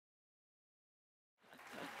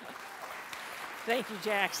Thank you,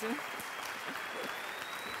 Jackson.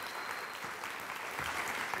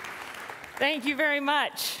 Thank you very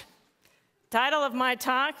much. Title of my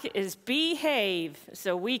talk is Behave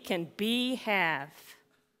so we can be-have.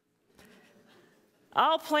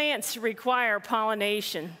 All plants require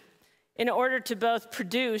pollination in order to both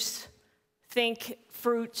produce, think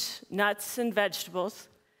fruits, nuts, and vegetables,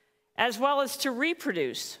 as well as to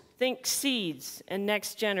reproduce, think seeds and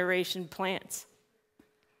next generation plants.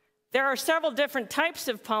 There are several different types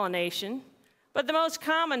of pollination, but the most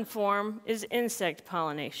common form is insect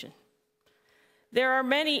pollination. There are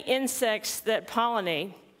many insects that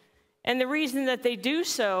pollinate, and the reason that they do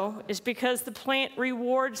so is because the plant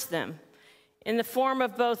rewards them in the form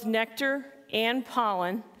of both nectar and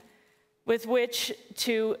pollen with which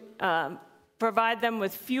to provide them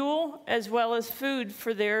with fuel as well as food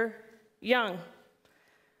for their young.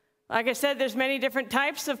 Like I said, there's many different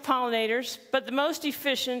types of pollinators, but the most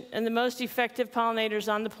efficient and the most effective pollinators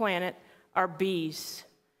on the planet are bees.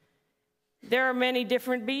 There are many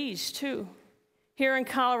different bees, too. Here in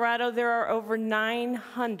Colorado, there are over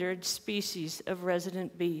 900 species of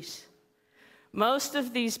resident bees. Most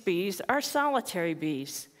of these bees are solitary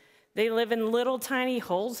bees. They live in little tiny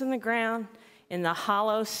holes in the ground, in the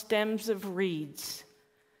hollow stems of reeds.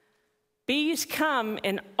 Bees come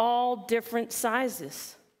in all different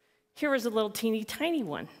sizes. Here is a little teeny tiny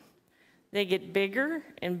one. They get bigger,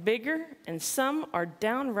 and some are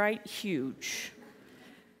downright huge.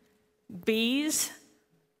 Bees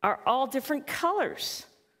are all different colors.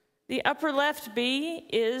 The upper left bee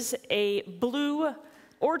is a blue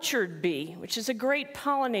orchard bee, which is a great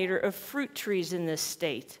pollinator of fruit trees in this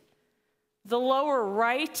state. The lower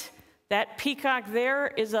right, that peacock there,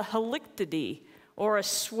 is a halictidae, or a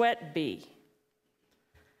sweat bee.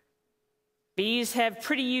 Bees have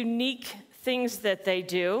pretty unique things that they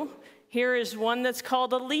do. Here is one that's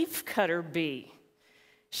called a leaf cutter bee.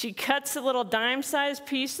 She cuts a little dime-sized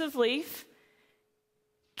piece of leaf,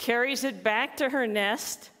 carries it back to her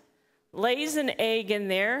nest, lays an egg in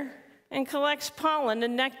there, and collects pollen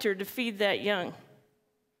and nectar to feed that young.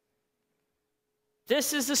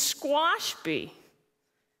 This is a squash bee.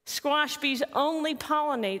 Squash bees only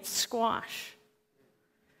pollinate squash.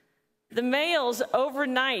 The males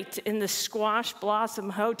overnight in the Squash Blossom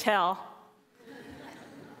Hotel,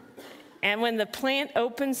 and when the plant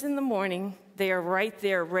opens in the morning, they are right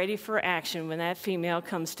there ready for action when that female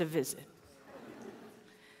comes to visit.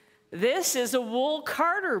 This is a wool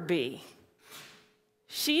carder bee.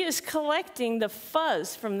 She is collecting the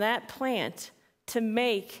fuzz from that plant to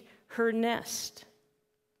make her nest.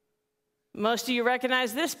 Most of you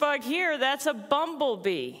recognize this bug here. That's a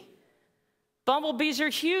bumblebee. Bumblebees are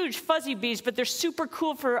huge, fuzzy bees, but they're super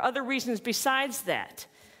cool for other reasons besides that.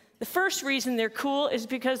 The first reason they're cool is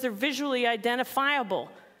because they're visually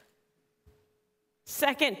identifiable.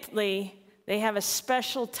 Secondly, they have a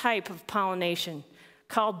special type of pollination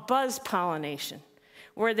called buzz pollination,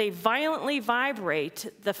 where they violently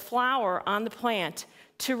vibrate the flower on the plant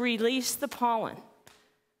to release the pollen.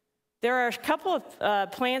 There are a couple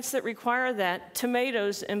of plants that require that.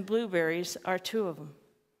 Tomatoes and blueberries are two of them.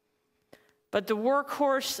 But the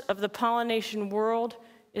workhorse of the pollination world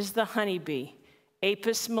is the honeybee,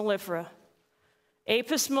 Apis mellifera.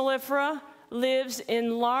 Apis mellifera lives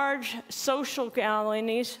in large social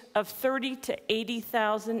colonies of 30 to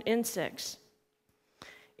 80,000 insects.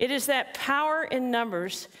 It is that power in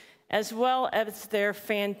numbers, as well as their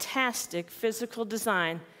fantastic physical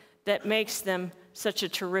design, that makes them such a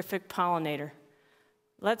terrific pollinator.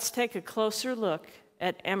 Let's take a closer look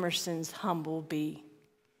at Emerson's humble bee.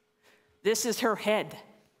 This is her head.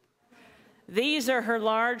 These are her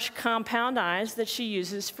large compound eyes that she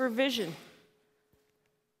uses for vision.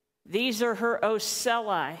 These are her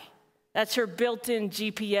ocelli. That's her built-in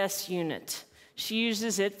GPS unit. She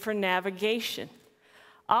uses it for navigation.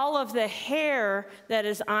 All of the hair that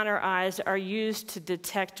is on her eyes are used to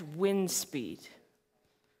detect wind speed.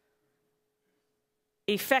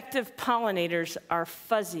 Effective pollinators are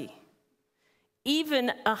fuzzy.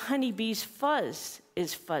 Even a honeybee's fuzz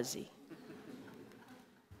is fuzzy.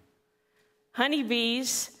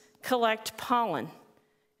 Honeybees collect pollen,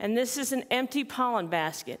 and this is an empty pollen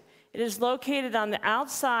basket. It is located on the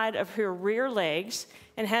outside of her rear legs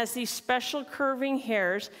and has these special curving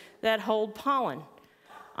hairs that hold pollen.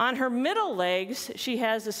 On her middle legs, she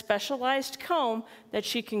has a specialized comb that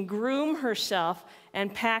she can groom herself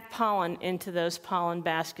and pack pollen into those pollen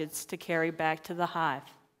baskets to carry back to the hive.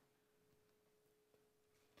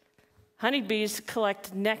 Honeybees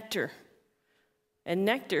collect nectar, and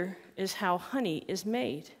nectar is how honey is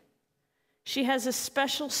made. She has a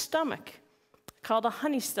special stomach called a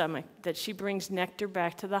honey stomach that she brings nectar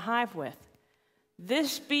back to the hive with.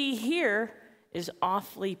 This bee here is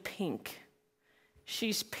awfully pink.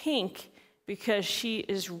 She's pink because she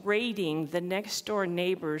is raiding the next door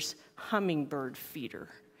neighbor's hummingbird feeder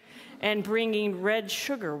and bringing red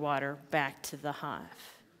sugar water back to the hive.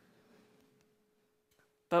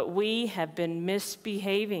 But we have been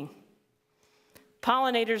misbehaving.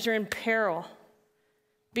 Pollinators are in peril.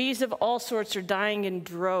 Bees of all sorts are dying in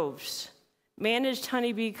droves. Managed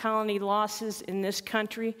honeybee colony losses in this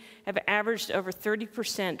country have averaged over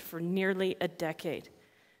 30% for nearly a decade.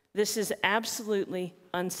 This is absolutely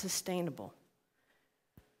unsustainable.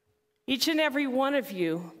 Each and every one of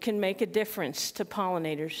you can make a difference to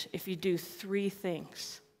pollinators if you do 3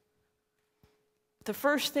 things. The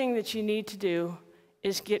first thing that you need to do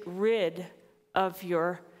is get rid of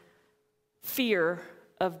your fear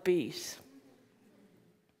of bees.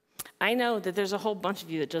 I know that there's a whole bunch of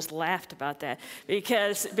you that just laughed about that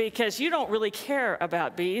because you don't really care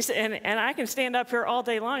about bees, and I can stand up here all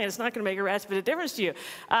day long and it's not going to make a rat's bit of difference to you.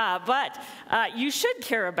 But you should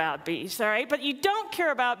care about bees, all right? But you don't care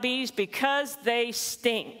about bees because they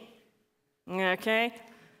sting, okay?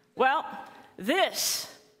 Well,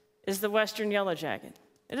 this is the Western yellow jacket.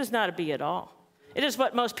 It is not a bee at all. It is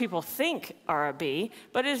what most people think are a bee,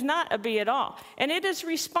 but it is not a bee at all. And it is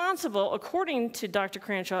responsible, according to Dr.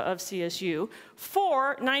 Cranshaw of CSU,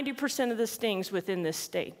 for 90% of the stings within this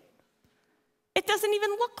state. It doesn't even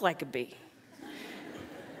look like a bee.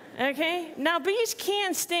 Okay? Now, bees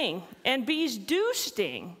can sting, and bees do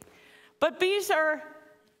sting, but bees are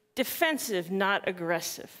defensive, not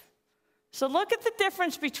aggressive. So look at the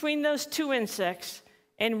difference between those 2 insects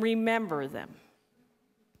and remember them.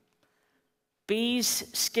 Bees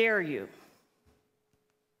scare you.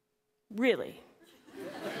 Really.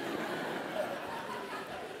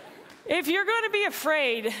 If you're going to be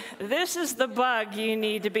afraid, this is the bug you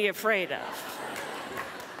need to be afraid of.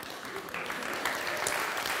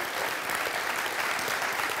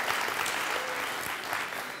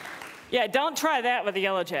 Yeah, don't try that with a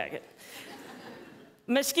yellow jacket.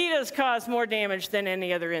 Mosquitoes cause more damage than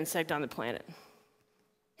any other insect on the planet.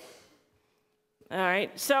 All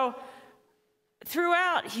right, so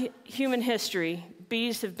throughout human history,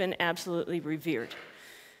 bees have been absolutely revered.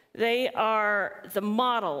 They are the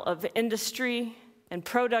model of industry and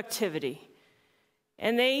productivity.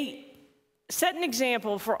 And they set an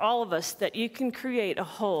example for all of us that you can create a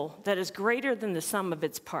whole that is greater than the sum of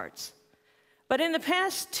its parts. But in the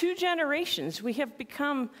past 2 generations, we have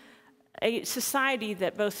become a society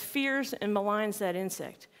that both fears and maligns that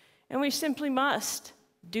insect. And we simply must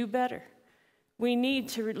do better. We need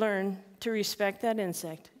to learn to respect that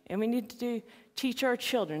insect, and we need to teach our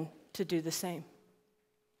children to do the same.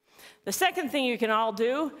 The second thing you can all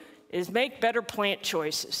do is make better plant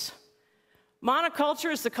choices.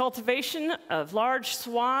 Monoculture is the cultivation of large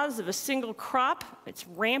swaths of a single crop. It's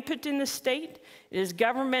rampant in the state. It is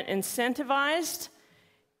government incentivized,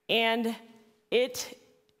 and it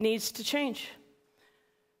needs to change.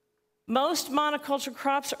 Most monoculture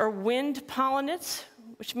crops are wind pollinates,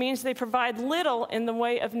 which means they provide little in the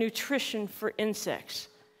way of nutrition for insects.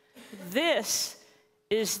 This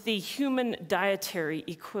is the human dietary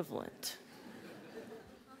equivalent.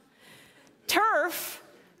 Turf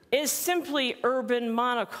is simply urban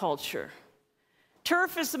monoculture.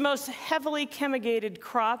 Turf is the most heavily chemicated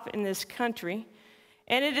crop in this country,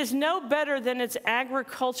 and it is no better than its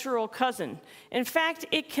agricultural cousin. In fact,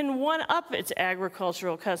 it can one-up its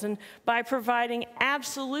agricultural cousin by providing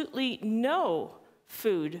absolutely no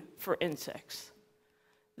food for insects.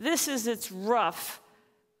 This is its rough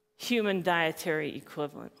human dietary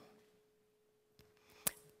equivalent.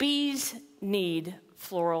 Bees need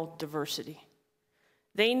floral diversity.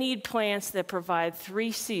 They need plants that provide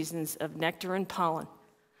 3 seasons of nectar and pollen.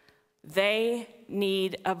 They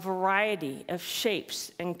need a variety of shapes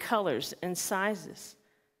and colors and sizes.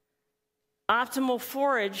 Optimal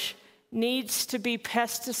forage needs to be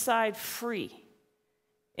pesticide-free.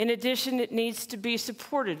 In addition, it needs to be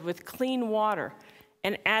supported with clean water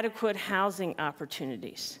and adequate housing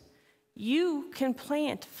opportunities. You can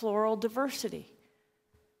plant floral diversity.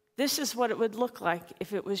 This is what it would look like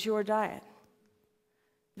if it was your diet.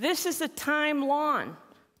 This is a thyme lawn.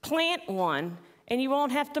 Plant one, and you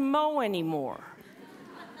won't have to mow anymore.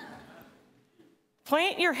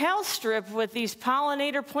 Plant your health strip with these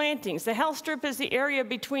pollinator plantings. The health strip is the area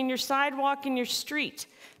between your sidewalk and your street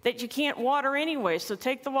that you can't water anyway, so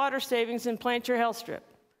take the water savings and plant your health strip.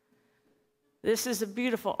 This is a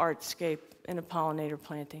beautiful artscape in a pollinator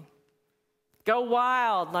planting. Go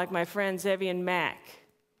wild, like my friends Evie and Mac.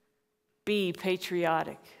 Be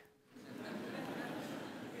patriotic.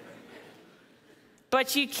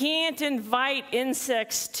 But you can't invite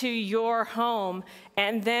insects to your home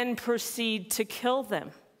and then proceed to kill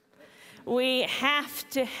them. We have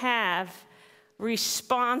to have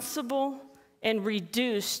responsible and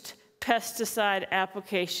reduced pesticide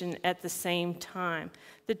application at the same time.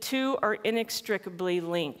 The two are inextricably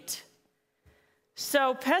linked.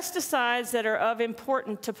 So pesticides that are of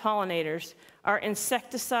importance to pollinators are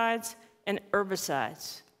insecticides and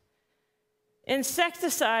herbicides.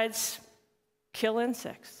 Insecticides kill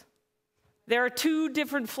insects. There are two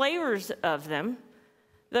different flavors of them.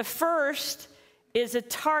 The first is a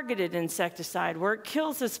targeted insecticide where it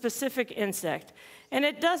kills a specific insect, and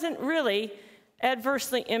it doesn't really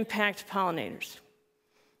adversely impact pollinators.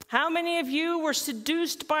 How many of you were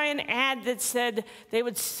seduced by an ad that said they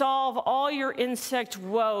would solve all your insect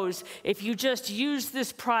woes if you just use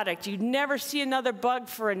this product? You'd never see another bug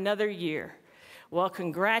for another year. Well,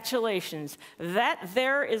 congratulations. That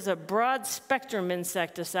there is a broad-spectrum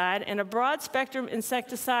insecticide, and a broad-spectrum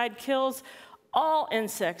insecticide kills all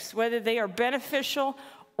insects, whether they are beneficial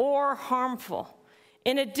or harmful.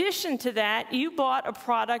 In addition to that, you bought a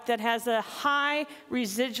product that has a high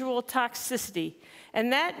residual toxicity,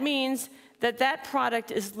 and that means that that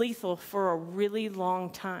product is lethal for a really long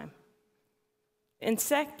time.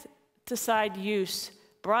 Insecticide use,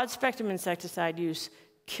 broad-spectrum insecticide use,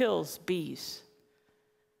 kills bees.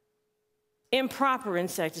 Improper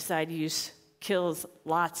insecticide use kills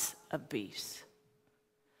lots of bees.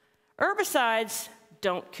 Herbicides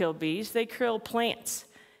don't kill bees, they kill plants.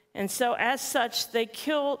 And so as such, they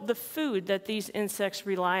kill the food that these insects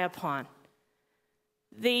rely upon.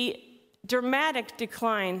 The dramatic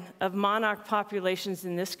decline of monarch populations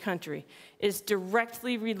in this country is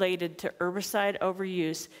directly related to herbicide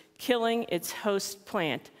overuse, killing its host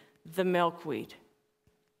plant, the milkweed.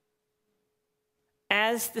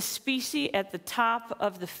 As the species at the top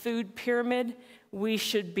of the food pyramid, we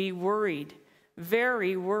should be worried,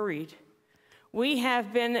 very worried. We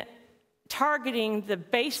have been targeting the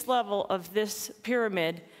base level of this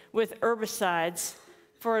pyramid with herbicides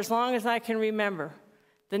for as long as I can remember.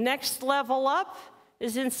 The next level up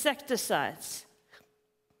is insecticides.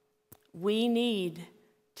 We need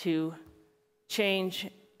to change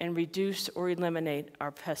and reduce or eliminate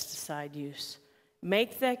our pesticide use.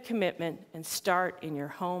 Make that commitment and start in your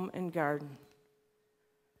home and garden.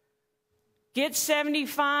 Get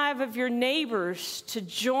 75 of your neighbors to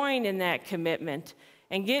join in that commitment,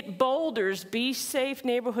 and get Boulder's Be Safe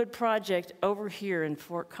Neighborhood Project over here in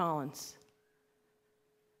Fort Collins.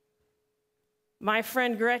 My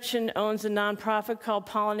friend Gretchen owns a nonprofit called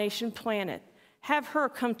Pollination Planet. Have her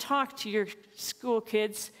come talk to your school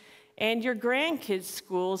kids and your grandkids'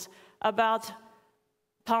 schools about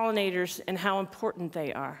pollinators and how important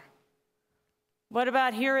they are. What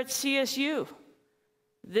about here at CSU?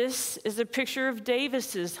 This is a picture of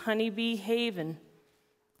Davis's honeybee haven.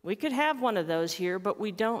 We could have one of those here, but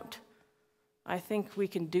we don't. I think we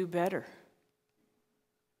can do better.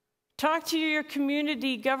 Talk to your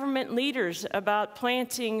community government leaders about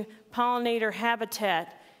planting pollinator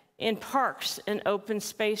habitat in parks and open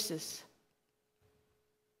spaces.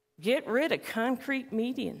 Get rid of concrete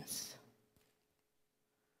medians.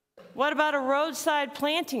 What about a roadside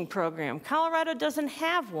planting program? Colorado doesn't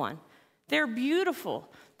have one. They're beautiful.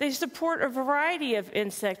 They support a variety of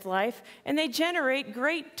insect life, and they generate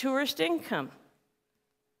great tourist income.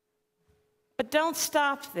 But don't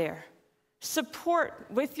stop there. Support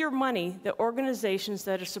with your money the organizations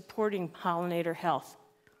that are supporting pollinator health.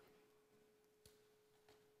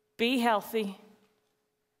 Be healthy.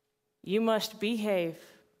 You must behave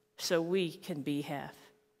so we can behave.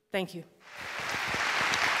 Thank you.